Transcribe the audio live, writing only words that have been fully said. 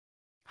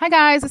Hi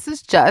guys, this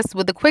is Just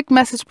with a quick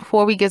message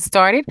before we get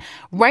started.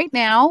 Right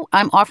now,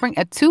 I'm offering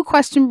a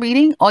 2-question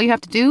reading. All you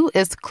have to do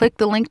is click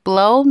the link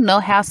below. No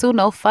hassle,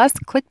 no fuss.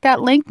 Click that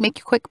link, make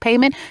your quick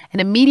payment,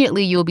 and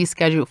immediately you'll be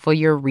scheduled for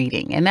your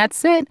reading. And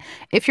that's it.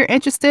 If you're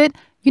interested,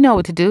 you know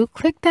what to do.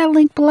 Click that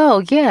link below.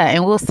 Yeah,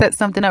 and we'll set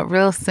something up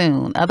real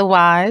soon.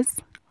 Otherwise,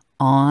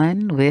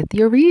 on with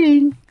your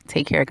reading.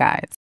 Take care,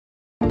 guys.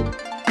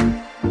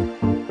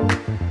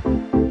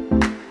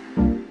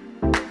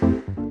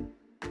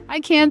 Hi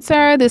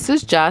Cancer, this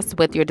is Just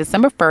with your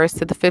December 1st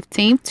to the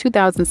 15th,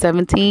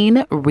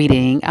 2017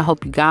 reading. I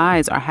hope you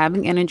guys are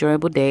having an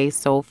enjoyable day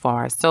so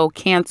far. So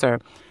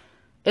Cancer,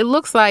 it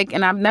looks like,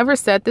 and I've never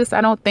said this,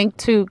 I don't think,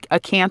 to a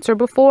Cancer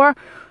before,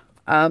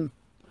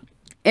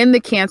 in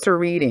the Cancer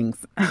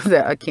readings,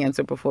 a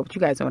Cancer before, but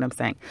you guys know what I'm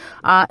saying.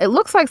 It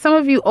looks like some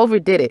of you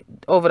overdid it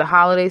over the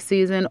holiday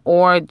season,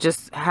 or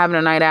just having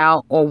a night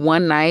out, or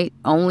one night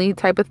only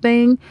type of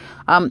thing.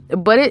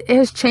 But it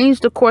has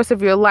changed the course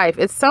of your life.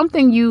 It's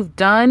something you've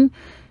done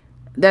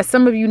that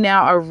some of you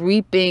now are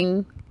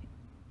reaping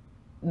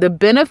the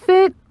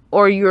benefit,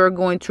 or you're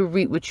going to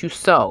reap what you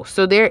sow.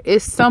 So there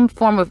is some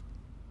form of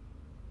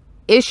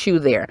issue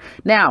there.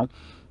 Now,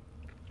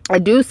 I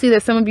do see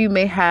that some of you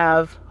may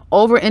have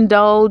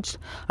overindulged.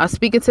 I'm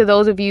speaking to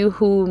those of you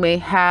who may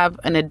have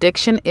an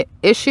addiction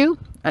issue,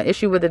 an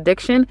issue with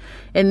addiction,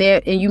 and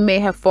you may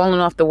have fallen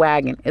off the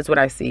wagon, is what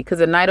I see.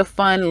 Because a night of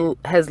fun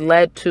has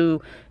led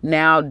to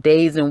now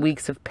days and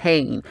weeks of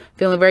pain,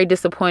 feeling very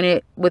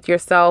disappointed with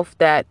yourself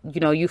that, you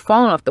know, you've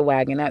fallen off the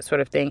wagon, that sort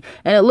of thing.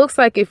 And it looks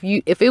like if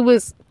it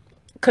was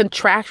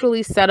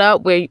contractually set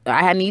up where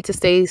I need to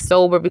stay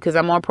sober because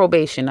I'm on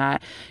probation,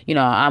 I'm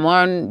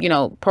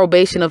on,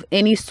 probation of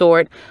any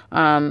sort,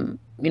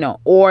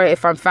 or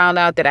if I'm found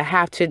out that I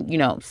have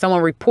to,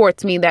 someone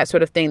reports me, that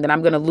sort of thing, then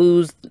I'm going to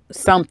lose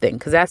something,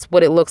 because that's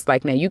what it looks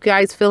like now. You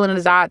guys fill in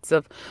the dots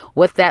of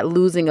what that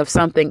losing of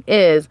something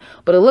is,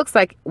 but it looks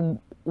like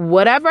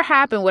whatever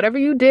happened, whatever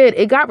you did,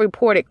 it got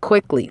reported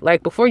quickly.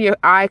 Like before your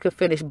eye could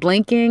finish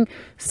blinking,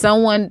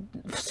 someone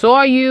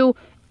saw you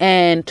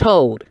and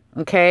told.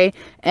 Okay.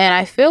 And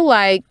I feel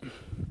like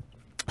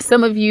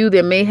some of you,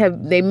 there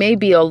may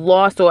be a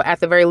loss, or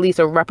at the very least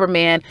a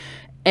reprimand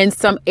in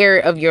some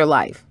area of your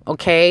life.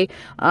 Okay.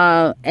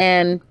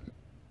 And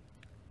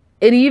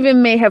it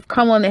even may have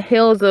come on the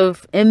heels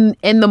of in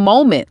the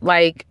moment,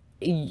 like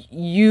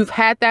you've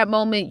had that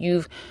moment,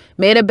 you've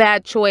made a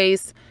bad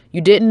choice. You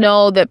didn't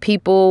know that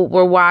people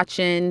were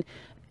watching,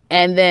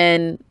 and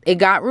then it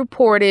got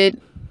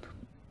reported.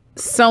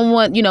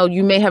 Someone,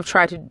 you may have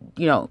tried to,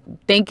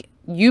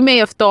 you may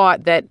have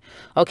thought that,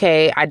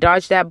 okay, I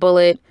dodged that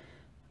bullet,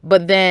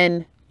 but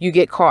then you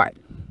get caught.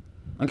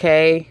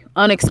 Okay.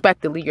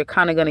 Unexpectedly, you're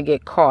kind of going to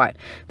get caught.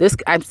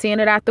 I'm seeing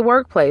it at the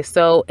workplace.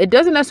 So it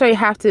doesn't necessarily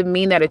have to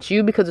mean that it's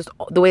you, because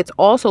the way it's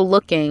also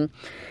looking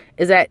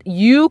is that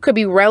you could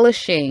be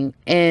relishing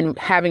in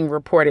having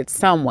reported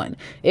someone.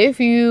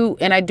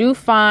 And I do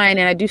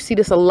see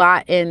this a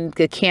lot in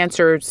the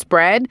Cancer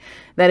spread,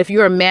 that if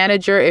you're a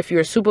manager, if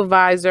you're a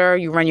supervisor,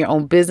 you run your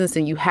own business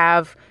and you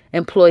have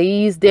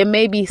employees, there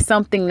may be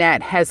something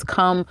that has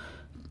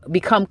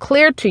become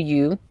clear to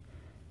you,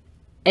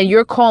 and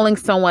you're calling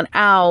someone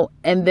out,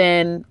 and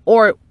then,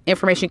 or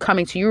information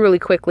coming to you really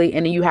quickly,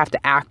 and then you have to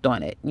act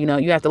on it. You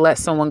have to let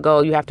someone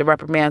go. You have to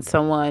reprimand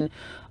someone.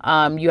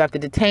 You have to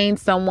detain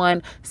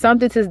someone.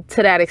 Something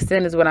to that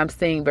extent is what I'm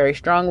seeing very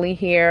strongly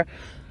here.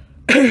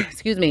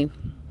 Excuse me.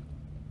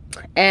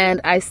 And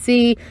I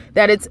see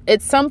that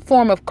it's some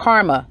form of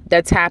karma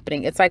that's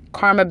happening. It's like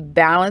karma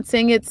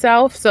balancing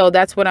itself. So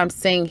that's what I'm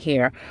seeing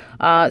here.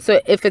 So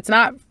if it's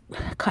not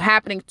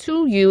happening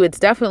to you, it's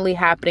definitely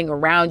happening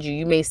around you.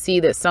 You may see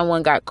that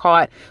someone got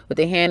caught with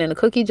their hand in a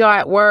cookie jar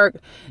at work,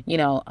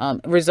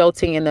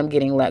 resulting in them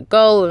getting let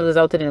go,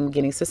 resulted in them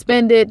getting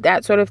suspended,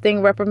 that sort of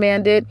thing,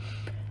 reprimanded.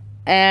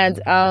 And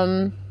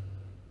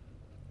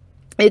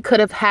it could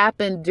have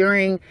happened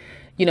during,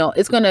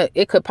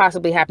 it could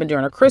possibly happen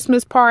during a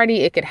Christmas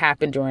party. It could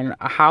happen during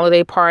a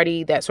holiday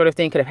party. That sort of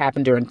thing could have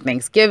happened during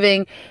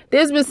Thanksgiving.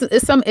 There's been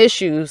some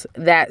issues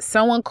that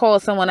someone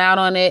called someone out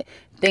on it.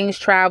 Things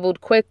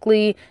traveled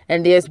quickly,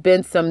 and there's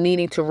been some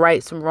needing to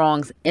right some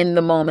wrongs in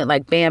the moment,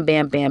 like bam,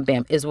 bam, bam,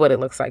 bam, is what it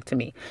looks like to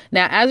me.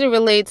 Now, as it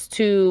relates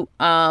to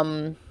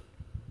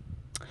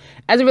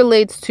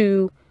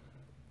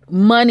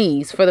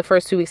monies for the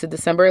first 2 weeks of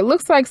December, it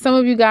looks like some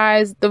of you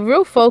guys, the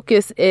real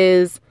focus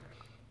is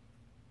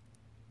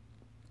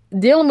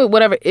dealing with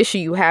whatever issue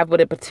you have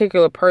with a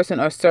particular person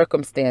or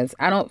circumstance.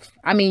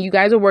 You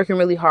guys are working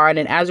really hard.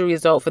 And as a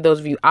result, for those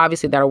of you,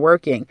 obviously, that are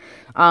working,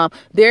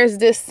 there's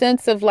this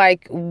sense of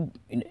like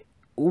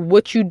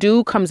what you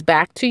do comes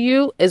back to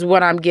you, is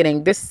what I'm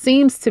getting. This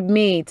seems to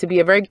me to be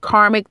a very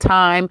karmic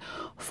time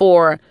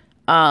for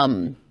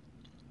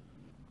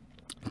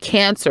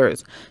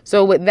Cancers.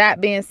 So with that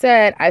being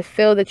said, I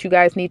feel that you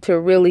guys need to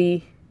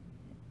really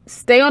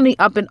stay on the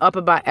up and up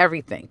about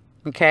everything.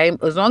 Okay.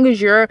 As long as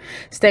you're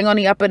staying on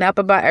the up and up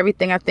about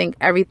everything, I think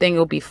everything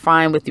will be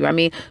fine with you. I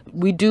mean,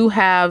 we do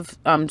have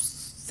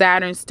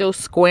Saturn still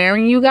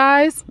squaring you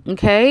guys.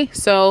 Okay,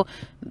 so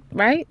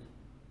right,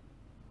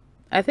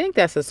 I think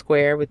that's a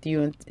square with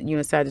you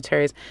and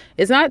Sagittarius.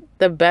 It's not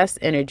the best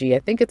energy. I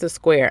think it's a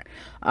square.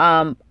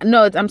 No,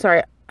 I'm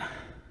sorry.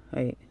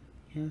 Wait,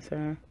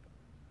 Cancer,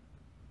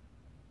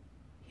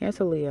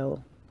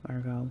 Leo,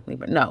 Virgo,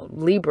 Libra. No,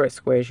 Libra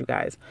squares you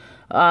guys.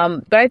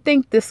 But I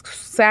think this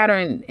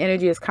Saturn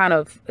energy is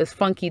is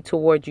funky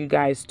towards you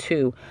guys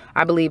too,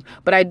 I believe.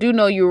 But I do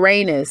know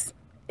Uranus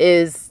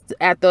is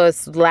at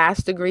those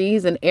last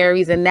degrees in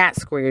Aries, and that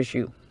squares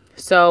you.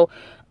 So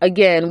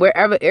again,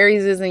 wherever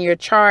Aries is in your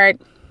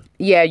chart,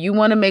 yeah, you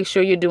want to make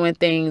sure you're doing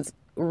things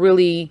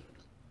really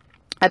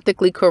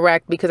ethically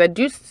correct, because I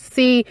do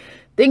see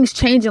things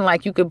changing,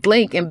 like you could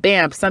blink and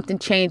bam, something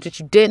changed that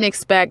you didn't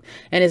expect,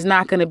 and it's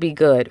not going to be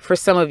good for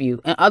some of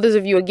you. And others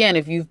of you, again,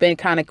 if you've been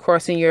kind of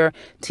crossing your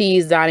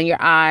T's, dotting your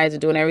I's,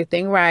 and doing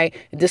everything right,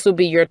 this will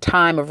be your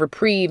time of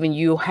reprieve, and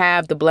you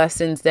have the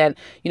blessings that,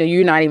 you know,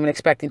 you're not even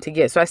expecting to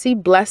get. So I see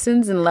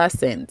blessings and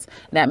lessons.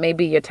 That may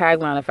be your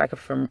tagline, if I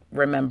could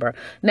remember.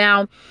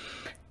 Now,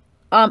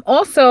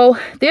 also,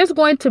 there's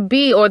going to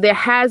be, or there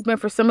has been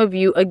for some of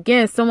you,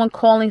 again, someone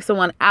calling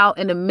someone out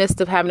in the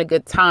midst of having a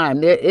good time.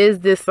 There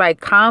is this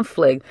like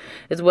conflict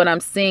is what I'm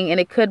seeing.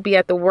 And it could be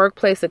at the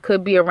workplace. It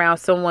could be around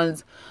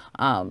someone's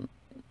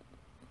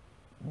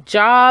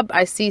job.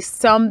 I see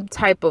some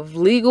type of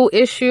legal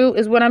issue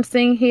is what I'm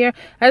seeing here.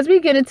 As we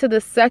get into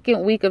the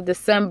second week of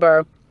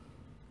December,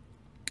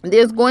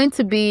 there's going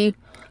to be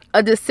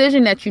a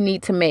decision that you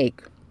need to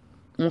make.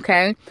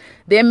 Okay,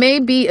 there may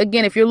be,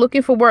 again, if you're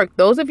looking for work,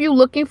 those of you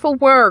looking for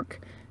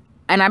work,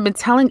 and I've been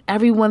telling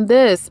everyone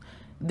this,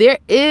 there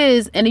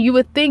is, and you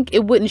would think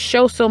it wouldn't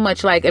show so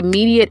much like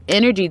immediate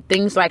energy,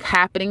 things like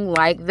happening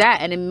like that.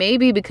 And it may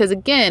be because,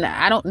 again,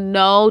 I don't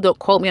know, don't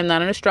quote me, I'm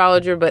not an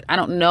astrologer, but I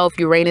don't know if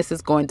Uranus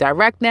is going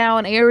direct now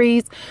in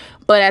Aries,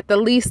 but at the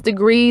least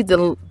degrees,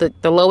 the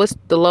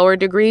lower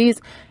degrees,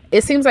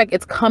 it seems like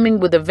it's coming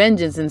with a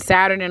vengeance, and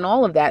Saturn and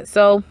all of that.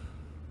 So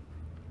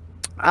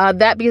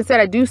that being said,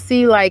 I do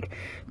see like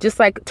just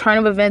like turn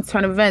of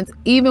events,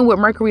 even with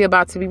Mercury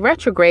about to be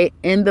retrograde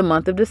in the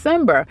month of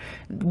December.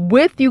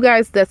 With you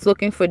guys that's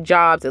looking for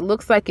jobs, it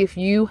looks like if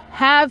you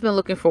have been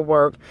looking for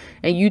work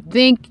and you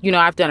think, you know,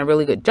 I've done a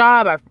really good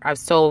job, I've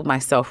sold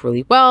myself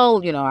really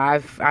well, you know,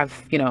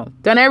 I've you know,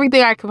 done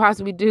everything I could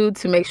possibly do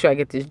to make sure I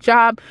get this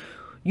job,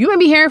 you may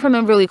be hearing from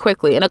them really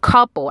quickly. In a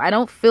couple, I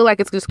don't feel like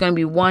it's just going to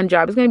be one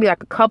job. It's going to be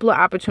like a couple of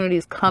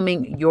opportunities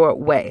coming your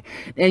way.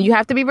 And you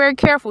have to be very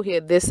careful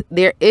here.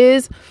 There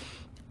is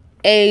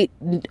a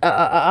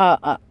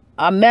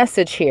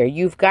message here.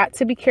 You've got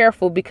to be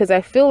careful, because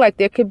I feel like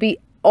there could be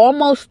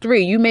almost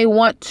 3. You may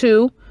want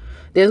 2.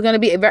 There's going to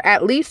be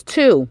at least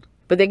 2,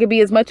 but there could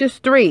be as much as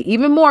 3,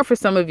 even more for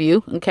some of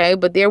you. Okay.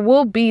 But there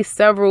will be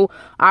several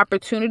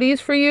opportunities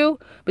for you,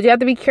 but you have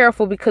to be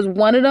careful, because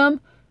one of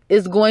them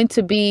is going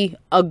to be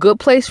a good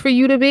place for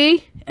you to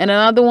be, and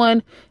another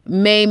one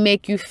may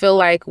make you feel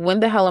like, when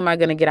the hell am I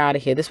going to get out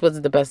of here? This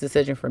wasn't the best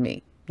decision for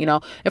me, you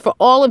know. And for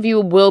all of you,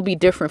 it will be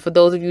different for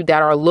those of you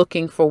that are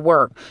looking for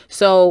work.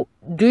 So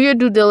do your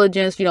due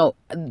diligence, you know,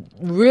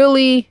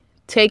 really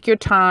take your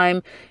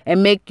time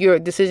and make your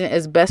decision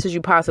as best as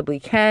you possibly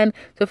can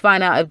to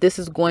find out if this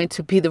is going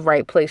to be the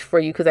right place for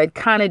you, because I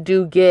kind of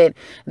do get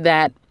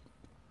that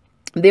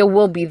there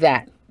will be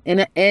that.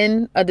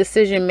 In a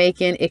decision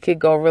making, it could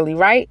go really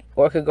right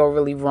or it could go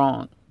really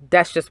wrong.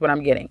 That's just what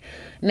I'm getting.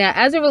 Now,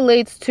 as it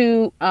relates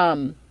to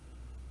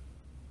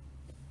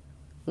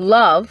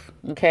love,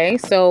 okay,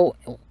 so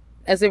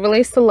as it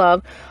relates to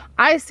love,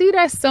 I see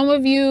that some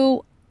of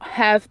you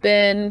have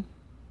been,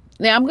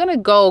 now I'm going to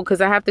go,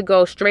 because I have to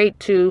go straight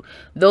to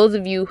those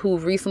of you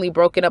who've recently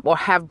broken up or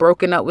have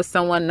broken up with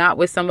someone, not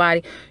with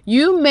somebody.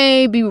 You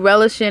may be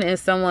relishing in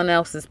someone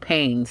else's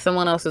pain,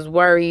 someone else's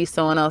worry,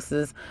 someone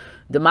else's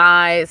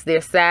demise, their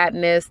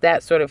sadness,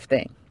 that sort of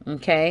thing.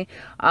 Okay.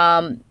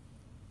 And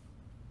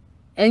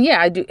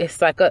yeah, I do.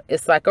 It's like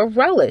a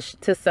relish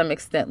to some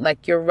extent,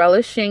 like you're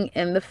relishing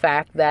in the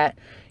fact that,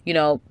 you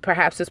know,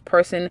 perhaps this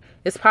person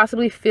is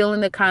possibly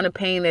feeling the kind of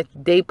pain that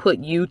they put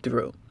you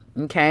through.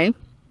 Okay.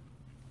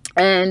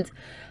 And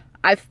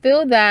I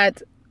feel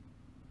that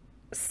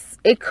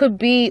it could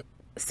be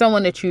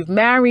someone that you've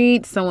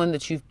married, someone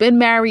that you've been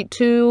married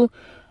to,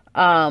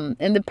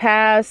 in the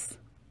past.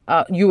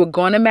 You were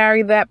going to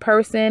marry that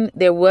person.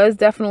 There was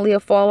definitely a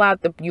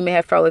fallout. That you may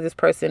have felt like this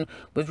person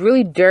was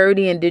really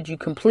dirty and did you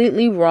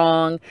completely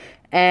wrong.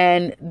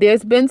 And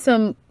there's been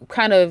some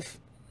kind of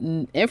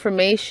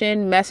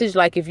information message,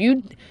 like if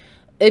you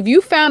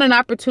found an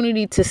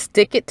opportunity to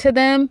stick it to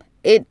them,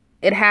 it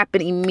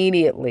happened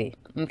immediately.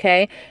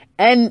 Okay.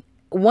 And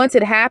once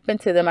it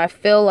happened to them, I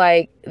feel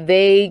like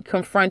they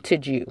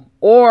confronted you,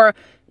 or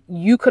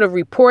you could have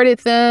reported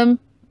them,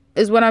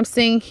 is what I'm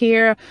seeing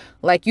here.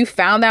 Like you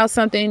found out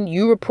something,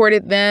 you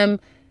reported them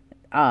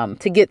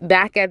to get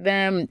back at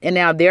them, and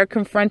now they're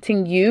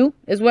confronting you,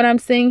 is what I'm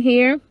seeing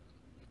here.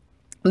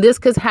 This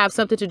could have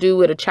something to do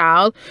with a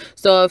child.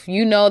 So if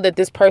you know that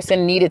this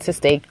person needed to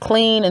stay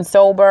clean and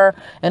sober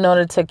in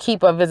order to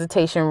keep up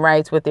visitation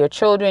rights with their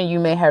children, you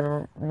may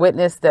have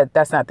witnessed that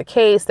that's not the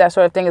case. That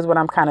sort of thing is what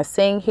I'm kind of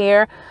seeing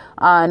here.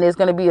 And there's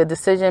going to be a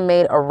decision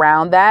made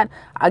around that.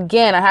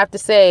 Again, I have to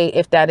say,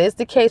 if that is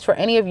the case for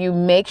any of you,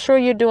 make sure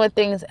you're doing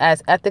things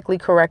as ethically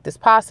correct as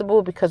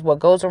possible, because what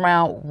goes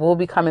around will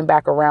be coming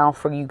back around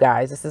for you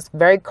guys. This is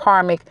very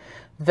karmic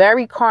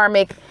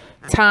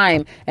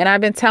time. And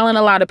I've been telling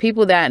a lot of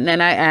people that,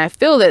 and I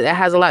feel that it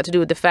has a lot to do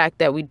with the fact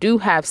that we do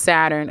have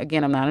Saturn.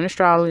 Again, I'm not an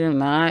astrologer,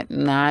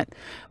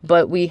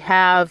 but we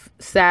have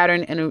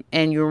Saturn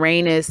and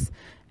Uranus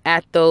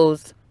at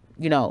those,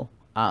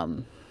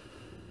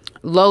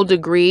 low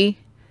degree.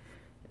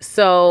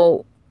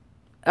 So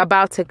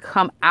about to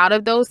come out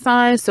of those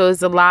signs. So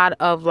it's a lot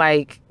of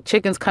like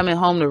chickens coming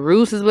home to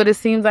roost is what it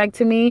seems like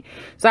to me.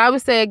 So I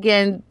would say,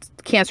 again,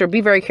 Cancer,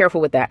 be very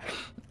careful with that.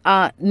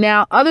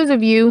 Now, others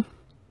of you,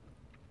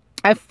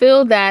 I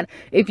feel that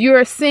if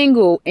you're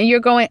single and you're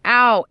going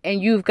out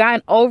and you've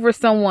gotten over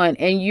someone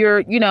and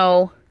you're,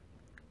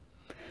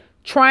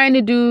 trying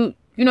to do,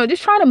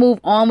 just trying to move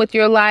on with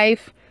your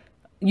life,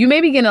 you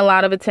may be getting a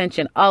lot of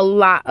attention.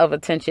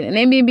 And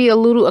there may be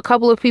a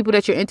couple of people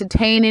that you're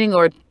entertaining,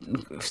 or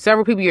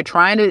several people you're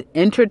trying to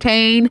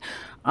entertain.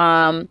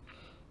 And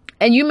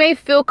you may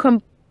feel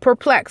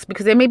perplexed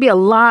because there may be a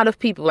lot of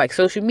people, like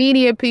social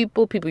media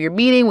people you're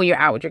meeting when you're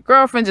out with your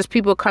girlfriend, just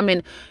people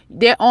coming,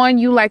 they're on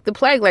you like the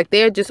plague, like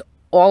they're just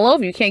all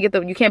over. You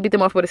can't beat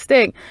them off with a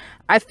stick.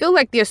 I feel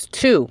like there's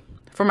two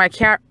for my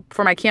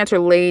Cancer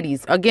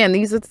ladies. Again,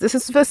 this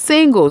is for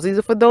singles. These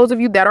are for those of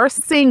you that are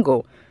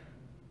single.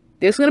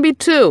 There's going to be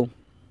two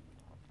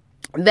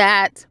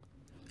that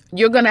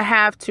you're going to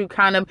have to you're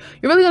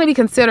really going to be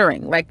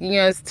considering. Like,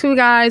 it's two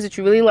guys that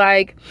you really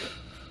like,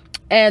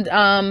 and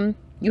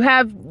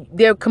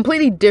they're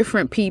completely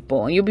different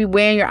people, and you'll be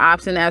weighing your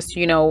options as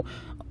to,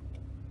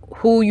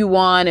 who you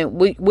want and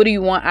what do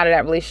you want out of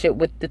that relationship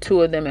with the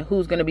two of them, and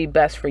who's going to be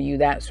best for you,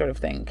 that sort of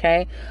thing.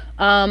 Okay.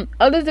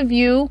 Others of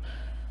you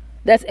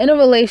that's in a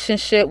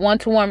relationship,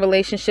 one-to-one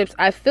relationships,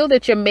 I feel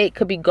that your mate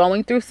could be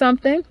going through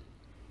something.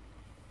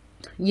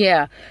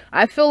 Yeah,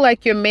 I feel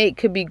like your mate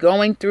could be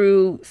going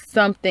through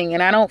something,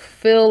 and I don't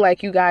feel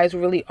like you guys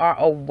really are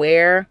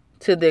aware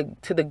to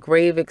the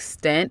grave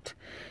extent.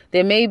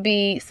 There may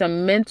be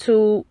some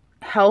mental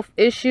health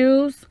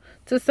issues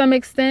to some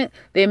extent.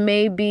 There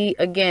may be,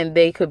 again,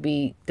 they could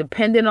be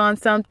dependent on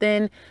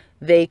something.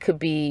 They could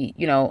be,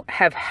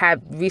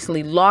 have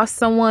recently lost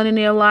someone in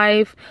their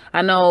life.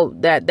 I know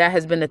that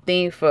has been a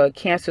theme for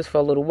Cancers for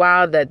a little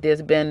while, that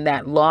there's been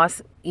that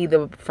loss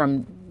either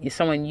from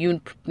someone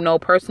you know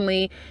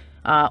personally,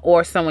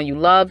 or someone you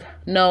love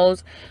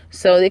knows.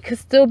 So there could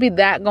still be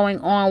that going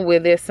on, where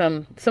there's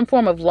some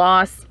form of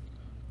loss.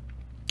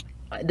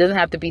 It doesn't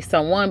have to be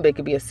someone, but it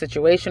could be a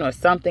situation or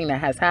something that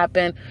has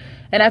happened.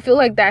 And I feel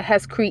like that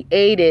has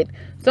created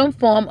some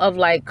form of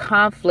like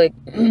conflict,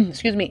 in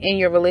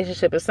your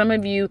relationship. And some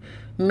of you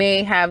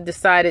may have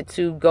decided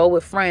to go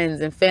with friends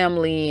and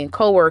family and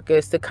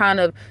coworkers to kind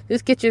of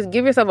just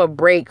give yourself a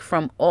break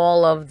from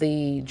all of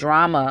the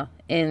drama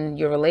in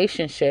your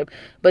relationship.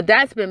 But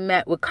that's been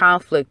met with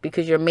conflict,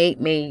 because your mate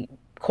may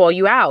call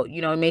you out.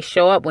 It may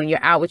show up when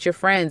you're out with your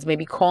friends,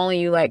 maybe calling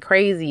you like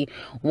crazy,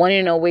 wanting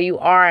to know where you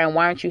are and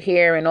why aren't you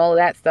here and all of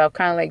that stuff,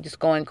 kind of like just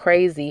going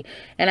crazy.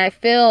 And I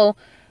feel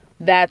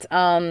that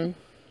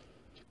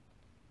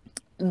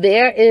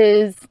there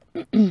is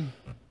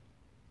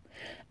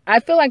I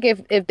feel like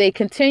if they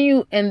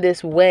continue in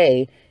this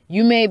way,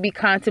 you may be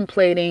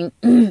contemplating,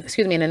 in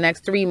the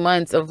next 3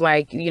 months of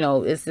like,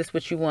 is this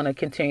what you want to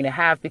continue to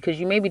have? Because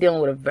you may be dealing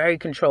with a very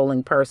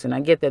controlling person. I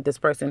get that this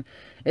person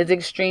is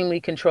extremely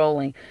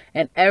controlling,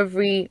 and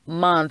every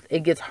month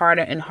it gets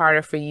harder and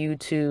harder for you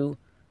to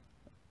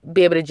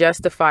be able to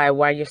justify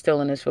why you're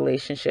still in this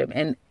relationship.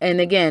 And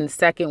again,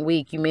 second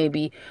week, you may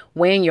be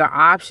weighing your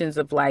options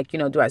of like,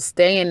 do I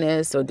stay in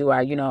this, or do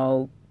I,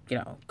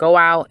 go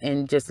out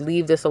and just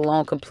leave this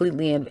alone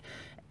completely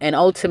and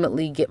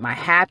ultimately get my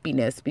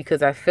happiness?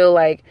 Because I feel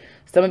like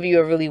some of you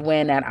are really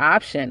weighing that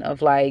option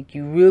of like,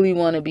 you really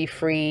want to be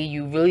free.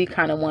 You really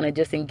kind of want to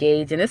just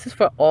engage. And this is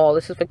for all.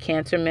 This is for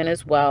Cancer men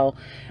as well.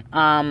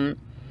 And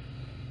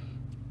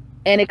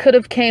it could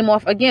have came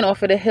off of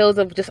the hills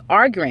of just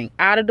arguing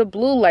out of the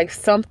blue, like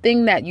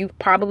something that you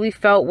probably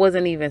felt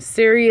wasn't even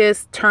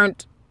serious,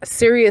 turned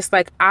serious,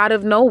 like out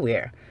of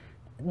nowhere.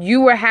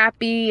 You were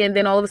happy, and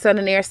then all of a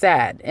sudden they're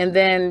sad. And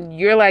then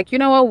you're like, you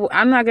know what?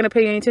 I'm not going to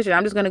pay any attention.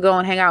 I'm just going to go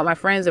and hang out with my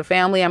friends or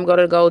family. I'm going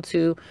to go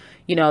to,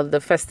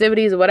 the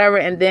festivities or whatever.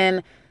 And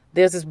then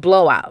there's this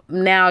blowout.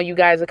 Now you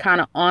guys are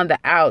kind of on the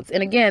outs.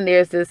 And again,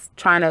 there's this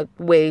trying to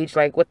wage,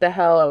 like, what the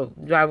hell?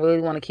 Do I really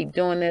want to keep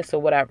doing this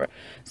or whatever?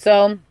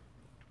 So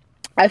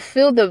I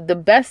feel the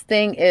best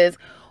thing is,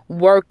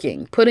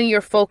 working, putting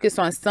your focus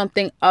on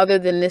something other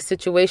than this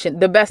situation.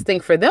 The best thing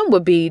for them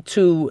would be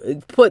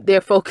to put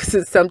their focus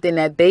on something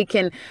that they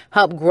can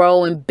help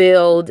grow and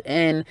build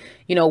and,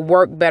 you know,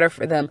 work better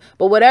for them.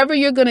 But whatever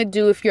you're going to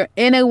do, if you're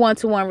in a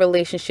one-to-one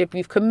relationship,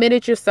 you've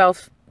committed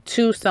yourself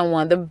to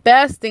someone, the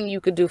best thing you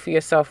could do for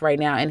yourself right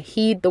now, and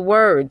heed the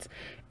words,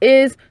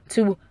 is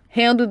to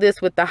handle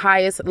this with the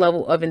highest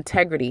level of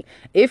integrity.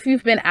 If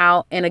you've been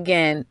out, and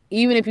again,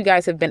 even if you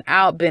guys have been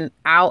out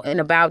and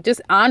about,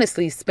 just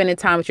honestly spending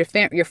time with your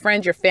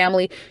friends, your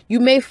family, you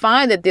may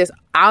find that there's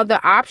other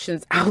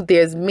options out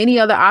there. There's many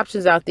other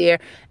options out there,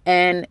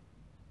 and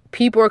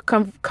people are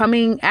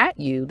coming at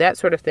you, that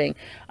sort of thing.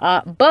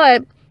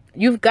 But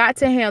you've got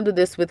to handle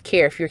this with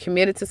care. If you're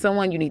committed to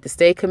someone, you need to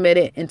stay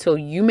committed until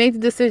you make the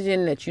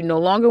decision that you no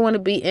longer want to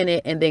be in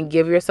it, and then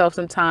give yourself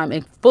some time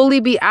and fully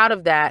be out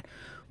of that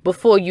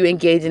before you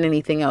engage in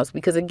anything else.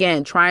 Because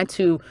again, trying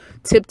to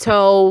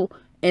tiptoe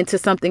into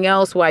something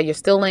else while you're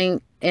still in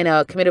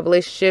a committed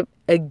relationship,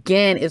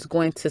 again, is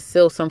going to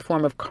seal some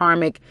form of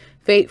karmic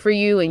fate for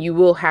you. And you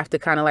will have to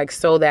kind of like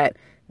sow that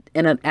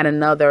at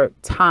another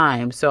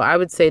time. So I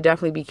would say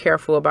definitely be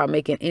careful about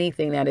making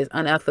anything that is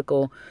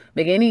unethical,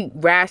 making any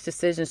rash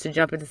decisions to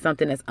jump into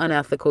something that's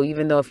unethical,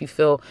 even though if you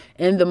feel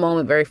in the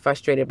moment very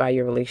frustrated by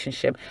your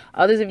relationship.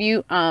 Others of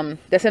you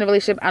that's in a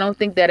relationship, I don't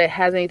think that it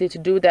has anything to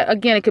do with that.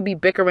 Again, it could be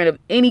bickering of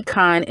any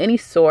kind, any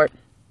sort,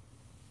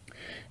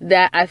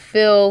 that I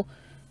feel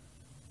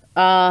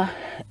and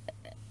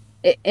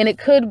it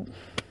could,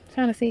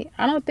 trying to see,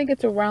 I don't think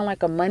it's around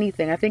like a money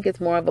thing. I think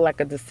it's more of like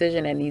a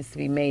decision that needs to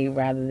be made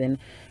rather than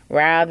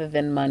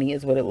money,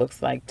 is what it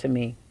looks like to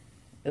me.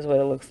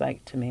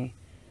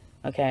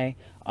 Okay.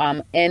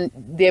 And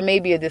there may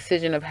be a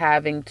decision of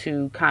having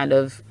to kind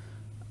of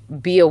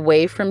be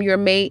away from your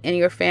mate and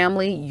your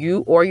family.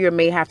 You or your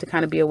mate have to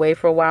kind of be away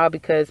for a while,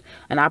 because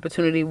an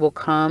opportunity will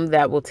come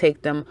that will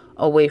take them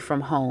away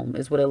from home,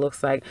 is what it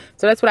looks like.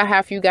 So that's what I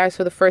have for you guys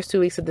for the first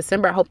 2 weeks of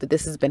December. I hope that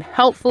this has been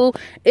helpful.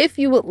 If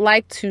you would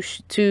like to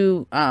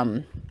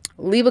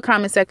leave in a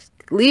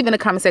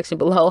comment section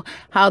below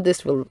how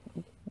this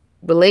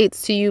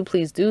relates to you,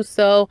 please do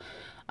so.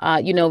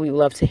 You know, we would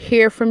love to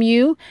hear from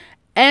you.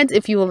 And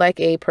if you would like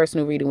a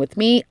personal reading with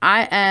me,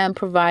 I am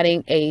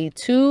providing a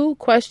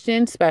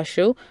 2-question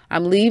special.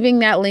 I'm leaving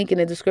that link in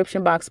the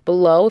description box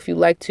below. If you'd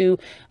like to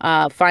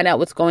find out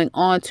what's going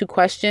on, 2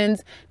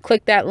 questions,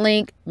 click that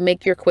link,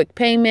 make your quick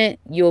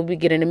payment. You'll be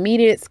getting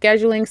immediate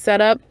scheduling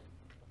set up,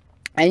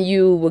 and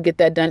you will get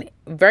that done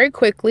very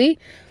quickly.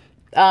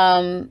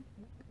 You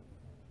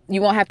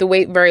won't have to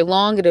wait very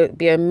long. It'll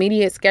be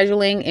immediate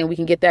scheduling, and we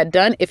can get that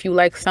done. If you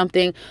like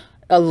something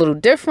a little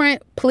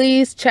different,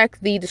 please check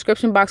the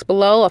description box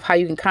below of how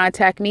you can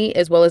contact me,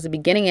 as well as the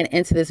beginning and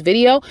end to this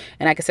video,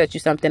 and I can set you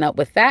something up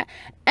with that.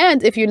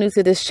 And if you're new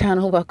to this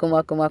channel, welcome,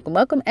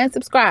 and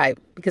subscribe,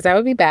 because I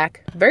will be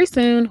back very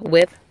soon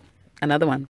with another one.